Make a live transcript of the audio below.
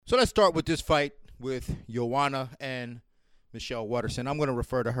So let's start with this fight with Joanna and Michelle Waterson. I'm going to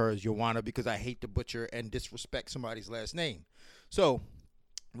refer to her as Joanna because I hate to butcher and disrespect somebody's last name. So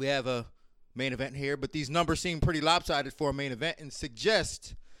we have a main event here, but these numbers seem pretty lopsided for a main event and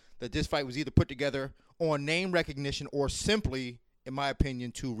suggest that this fight was either put together on name recognition or simply, in my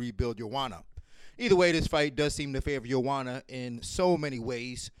opinion, to rebuild Joanna. Either way, this fight does seem to favor Joanna in so many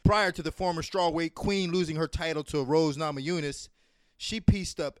ways. Prior to the former strawweight queen losing her title to Rose Namajunas, she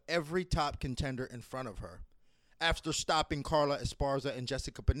pieced up every top contender in front of her. After stopping Carla Esparza and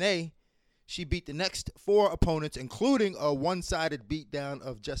Jessica Penne, she beat the next 4 opponents, including a one-sided beatdown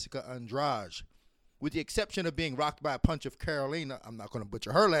of Jessica Andrade. With the exception of being rocked by a punch of Carolina, I'm not going to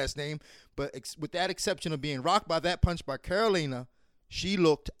butcher her last name, but with that exception of being rocked by that punch by Carolina, she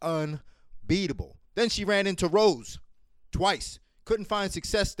looked unbeatable. Then she ran into Rose twice. Couldn't find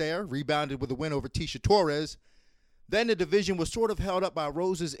success there, rebounded with a win over Tisha Torres. Then the division was sort of held up by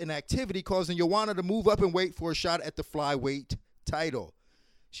Rose's inactivity, causing Joanna to move up and wait for a shot at the flyweight title.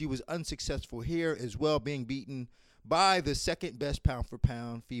 She was unsuccessful here as well, being beaten by the second best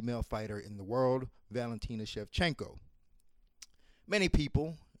pound-for-pound female fighter in the world, Valentina Shevchenko. Many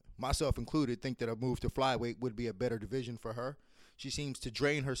people, myself included, think that a move to flyweight would be a better division for her. She seems to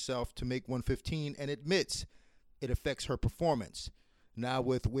drain herself to make 115 and admits it affects her performance. Now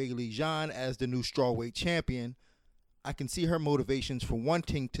with Weili Zhang as the new strawweight champion, I can see her motivations for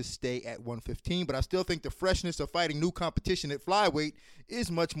wanting to stay at 115, but I still think the freshness of fighting new competition at flyweight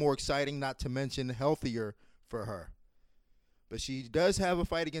is much more exciting, not to mention healthier for her. But she does have a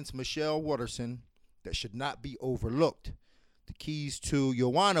fight against Michelle Waterson that should not be overlooked. The keys to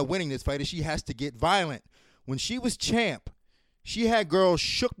Joanna winning this fight is she has to get violent. When she was champ, she had girls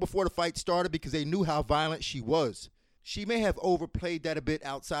shook before the fight started because they knew how violent she was. She may have overplayed that a bit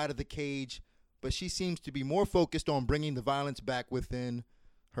outside of the cage, but she seems to be more focused on bringing the violence back within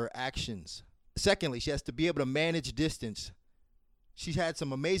her actions. Secondly, she has to be able to manage distance. She's had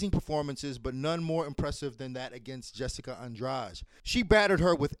some amazing performances, but none more impressive than that against Jessica Andrade. She battered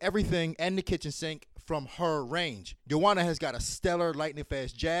her with everything and the kitchen sink from her range. Joanna has got a stellar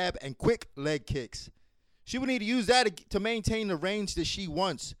lightning-fast jab and quick leg kicks. She will need to use that to maintain the range that she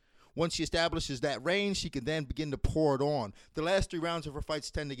wants. Once she establishes that range, she can then begin to pour it on. The last 3 rounds of her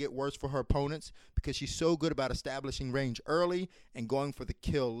fights tend to get worse for her opponents because she's so good about establishing range early and going for the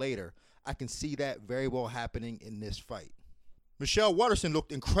kill later. I can see that very well happening in this fight. Michelle Waterson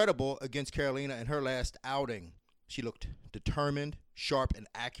looked incredible against Carolina in her last outing. She looked determined, sharp, and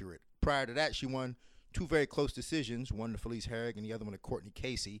accurate. Prior to that, she won 2 very close decisions, one to Felice Herrig and the other one to Courtney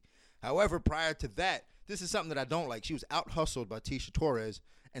Casey. However, prior to that, this is something that I don't like. She was out-hustled by Tisha Torres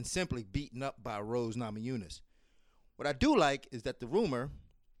and simply beaten up by Rose Namajunas. What I do like is that the rumor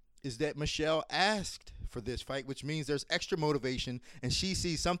is that Michelle asked for this fight, which means there's extra motivation, and she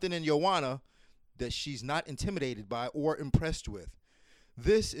sees something in Joanna that she's not intimidated by or impressed with.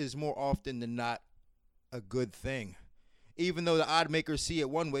 This is more often than not a good thing. Even though the odd makers see it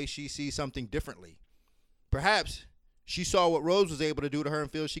one way, she sees something differently. Perhaps she saw what Rose was able to do to her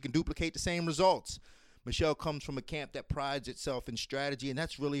and feels she can duplicate the same results. Michelle comes from a camp that prides itself in strategy, and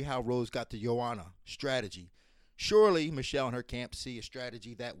that's really how Rose got to Joanna, strategy. Surely Michelle and her camp see a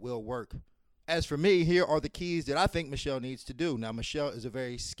strategy that will work. As for me, here are the keys that I think Michelle needs to do. Now, Michelle is a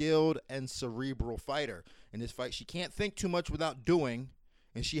very skilled and cerebral fighter. In this fight, she can't think too much without doing,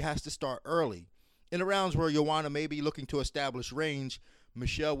 and she has to start early. In the rounds where Joanna may be looking to establish range,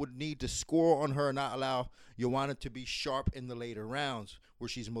 Michelle would need to score on her and not allow Joanna to be sharp in the later rounds where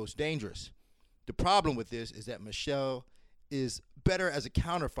she's most dangerous. The problem with this is that Michelle is better as a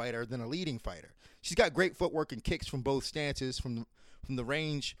counter fighter than a leading fighter. She's got great footwork and kicks from both stances from the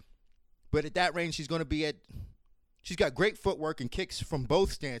range, but at that range she's got great footwork and kicks from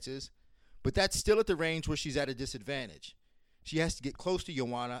both stances, but that's still at the range where she's at a disadvantage. She has to get close to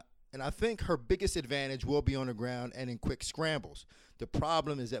Joanna, and I think her biggest advantage will be on the ground and in quick scrambles. The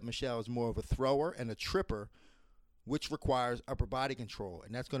problem is that Michelle is more of a thrower and a tripper, which requires upper body control,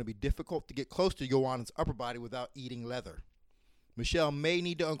 and that's going to be difficult to get close to Joanna's upper body without eating leather. Michelle may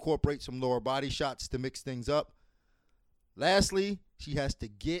need to incorporate some lower body shots to mix things up. Lastly, she has to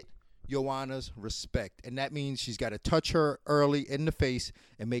get Joanna's respect, and that means she's got to touch her early in the face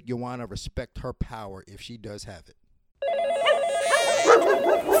and make Joanna respect her power if she does have it.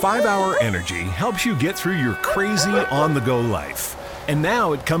 5 Hour Energy helps you get through your crazy on-the-go life. And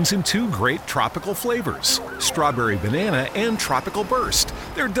now it comes in 2 great tropical flavors, strawberry banana and tropical burst.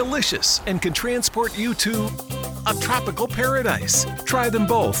 They're delicious and can transport you to a tropical paradise. Try them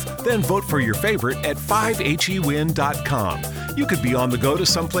both, then vote for your favorite at 5hewin.com. You could be on the go to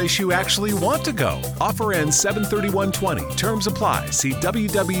someplace you actually want to go. Offer ends 7/31/20. Terms apply. See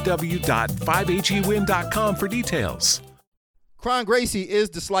www.5hewin.com for details. Kron Gracie is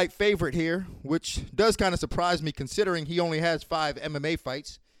the slight favorite here, which does kind of surprise me considering he only has 5 MMA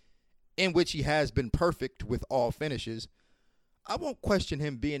fights in which he has been perfect with all finishes. I won't question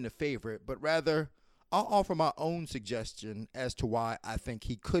him being the favorite, but rather I'll offer my own suggestion as to why I think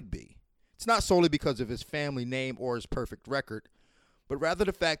he could be. It's not solely because of his family name or his perfect record, but rather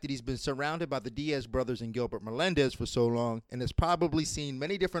the fact that he's been surrounded by the Diaz brothers and Gilbert Melendez for so long and has probably seen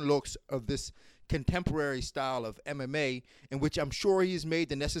many different looks of this contemporary style of MMA, in which I'm sure he's made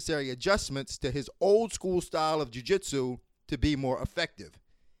the necessary adjustments to his old school style of jiu-jitsu to be more effective.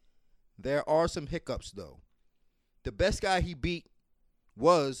 There are some hiccups, though. The best guy he beat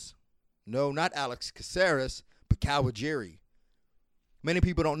was, no, not Alex Caceres, but Kawajiri. Many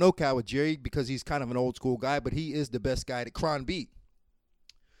people don't know Kawajiri because he's kind of an old school guy, but he is the best guy that Kron beat.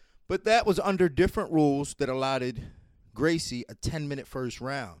 But that was under different rules that allotted Gracie a 10-minute first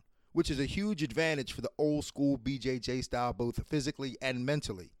round, which is a huge advantage for the old school BJJ style, both physically and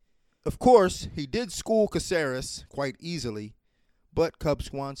mentally. Of course, he did school Caceres quite easily, but Cub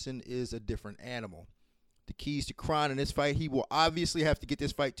Swanson is a different animal. The keys to Kron in this fight, he will obviously have to get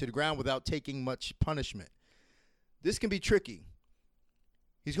this fight to the ground without taking much punishment. This can be tricky.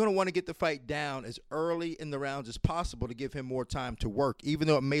 He's going to want to get the fight down as early in the rounds as possible to give him more time to work. Even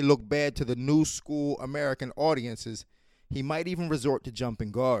though it may look bad to the new school American audiences, he might even resort to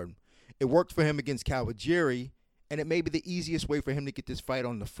jumping guard. It worked for him against Kawajiri, and it may be the easiest way for him to get this fight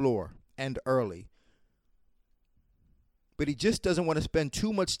on the floor, and early. But he just doesn't want to spend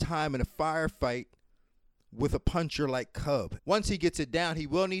too much time in a firefight with a puncher like Cub. Once he gets it down, he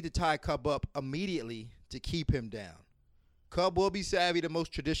will need to tie Cub up immediately to keep him down. Cub will be savvy to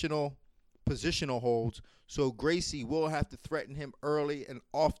most traditional positional holds, so Gracie will have to threaten him early and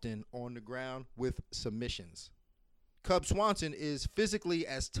often on the ground with submissions. Cub Swanson is physically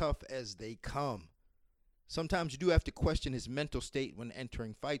as tough as they come. Sometimes you do have to question his mental state when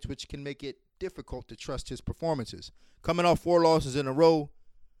entering fights, which can make it difficult to trust his performances. Coming off 4 losses in a row,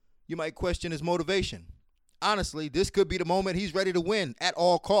 you might question his motivation. Honestly, this could be the moment he's ready to win at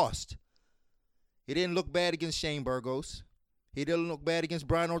all cost. He didn't look bad against Shane Burgos. He didn't look bad against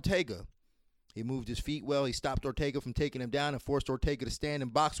Brian Ortega. He moved his feet well. He stopped Ortega from taking him down and forced Ortega to stand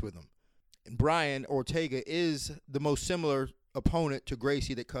and box with him. And Brian Ortega is the most similar opponent to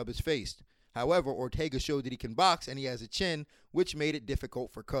Gracie that Cub has faced. However, Ortega showed that he can box and he has a chin, which made it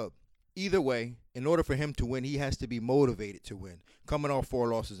difficult for Cub. Either way, in order for him to win, he has to be motivated to win. Coming off 4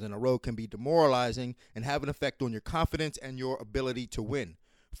 losses in a row can be demoralizing and have an effect on your confidence and your ability to win.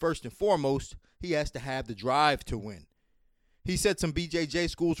 First and foremost, he has to have the drive to win. He said some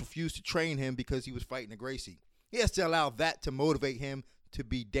BJJ schools refused to train him because he was fighting a Gracie. He has to allow that to motivate him to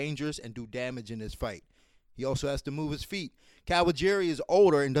be dangerous and do damage in this fight. He also has to move his feet. Kawajiri is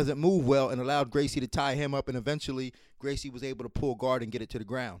older and doesn't move well and allowed Gracie to tie him up, and eventually Gracie was able to pull guard and get it to the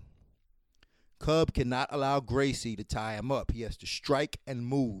ground. Cub cannot allow Gracie to tie him up. He has to strike and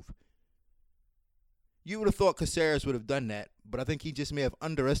move. You would have thought Caceres would have done that, but I think he just may have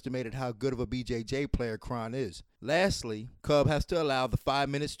underestimated how good of a BJJ player Kron is. Lastly, Cub has to allow the 5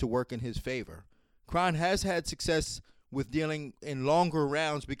 minutes to work in his favor. Kron has had success with dealing in longer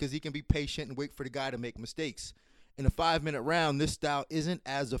rounds because he can be patient and wait for the guy to make mistakes. In a 5-minute round, this style isn't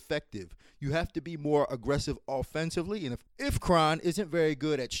as effective. You have to be more aggressive offensively, and if Kron isn't very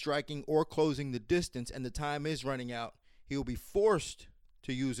good at striking or closing the distance and the time is running out, he will be forced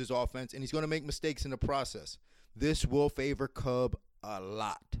to use his offense, and he's going to make mistakes in the process. This will favor Cub a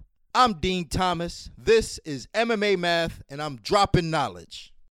lot. I'm Dean Thomas. This is MMA Math, and I'm dropping knowledge.